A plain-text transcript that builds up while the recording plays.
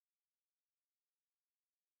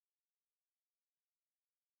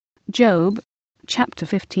Job, chapter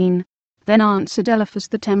 15. Then answered Eliphaz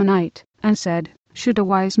the Temanite, and said, Should a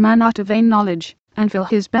wise man utter vain knowledge, and fill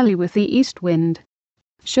his belly with the east wind?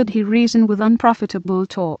 Should he reason with unprofitable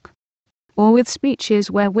talk, or with speeches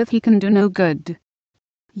wherewith he can do no good?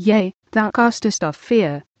 Yea, thou castest off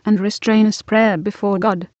fear, and restrainest prayer before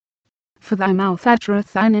God. For thy mouth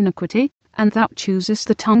uttereth thine iniquity, and thou choosest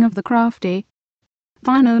the tongue of the crafty.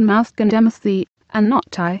 Thine own mouth condemneth thee, and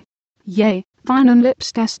not I. Yea, thine own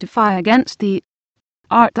lips testify against thee.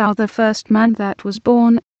 Art thou the first man that was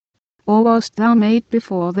born? Or wast thou made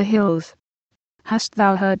before the hills? Hast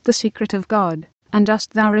thou heard the secret of God, and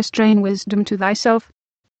dost thou restrain wisdom to thyself?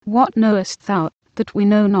 What knowest thou, that we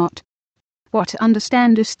know not? What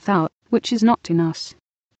understandest thou, which is not in us?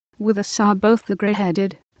 With us are both the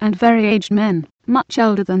grey-headed, and very aged men, much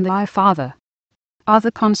elder than thy father. Are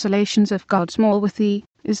the consolations of God small with thee?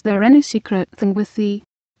 Is there any secret thing with thee?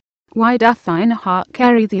 Why doth thine heart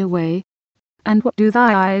carry thee away? And what do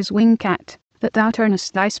thy eyes wink at, that thou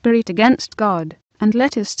turnest thy spirit against God, and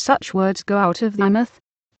lettest such words go out of thy mouth?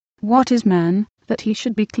 What is man, that he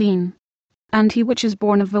should be clean? And he which is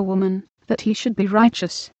born of a woman, that he should be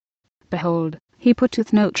righteous? Behold, he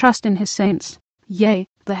putteth no trust in his saints, yea,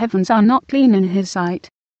 the heavens are not clean in his sight.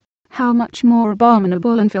 How much more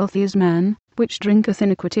abominable and filthy is man, which drinketh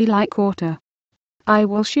iniquity like water. I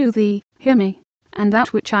will shew thee, hear me, and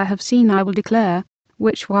that which I have seen I will declare,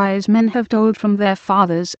 which wise men have told from their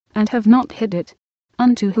fathers, and have not hid it,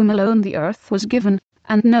 unto whom alone the earth was given,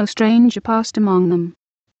 and no stranger passed among them.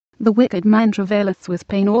 The wicked man travaileth with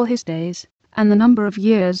pain all his days, and the number of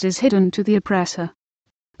years is hidden to the oppressor.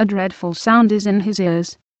 A dreadful sound is in his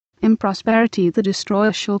ears. In prosperity the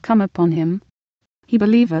destroyer shall come upon him. He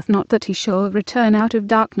believeth not that he shall return out of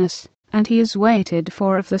darkness, and he is waited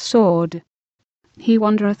for of the sword. He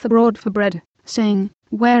wandereth abroad for bread, saying,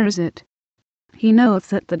 Where is it? He knoweth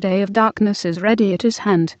that the day of darkness is ready at his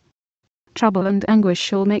hand. Trouble and anguish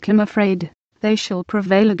shall make him afraid, they shall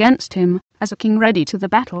prevail against him, as a king ready to the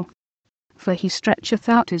battle. For he stretcheth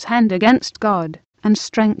out his hand against God, and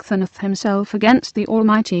strengtheneth himself against the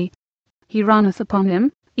Almighty. He runneth upon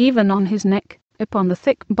him, even on his neck, upon the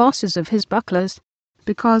thick bosses of his bucklers,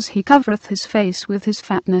 because he covereth his face with his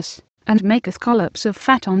fatness, and maketh collops of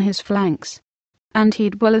fat on his flanks. And he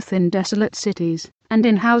dwelleth in desolate cities, and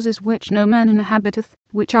in houses which no man inhabiteth,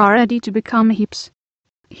 which are ready to become heaps.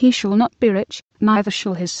 He shall not be rich, neither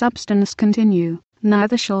shall his substance continue,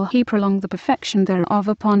 neither shall he prolong the perfection thereof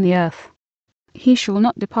upon the earth. He shall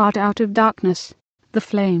not depart out of darkness, the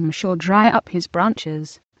flame shall dry up his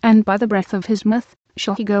branches, and by the breath of his mouth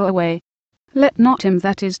shall he go away. Let not him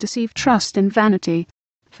that is deceived trust in vanity,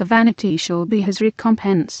 for vanity shall be his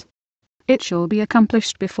recompense. It shall be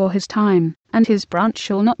accomplished before his time, and his branch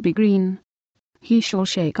shall not be green. He shall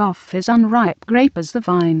shake off his unripe grape as the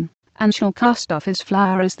vine, and shall cast off his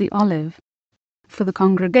flower as the olive. For the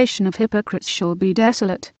congregation of hypocrites shall be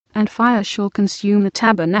desolate, and fire shall consume the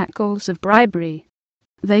tabernacles of bribery.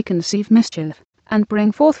 They conceive mischief, and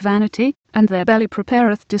bring forth vanity, and their belly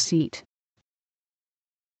prepareth deceit.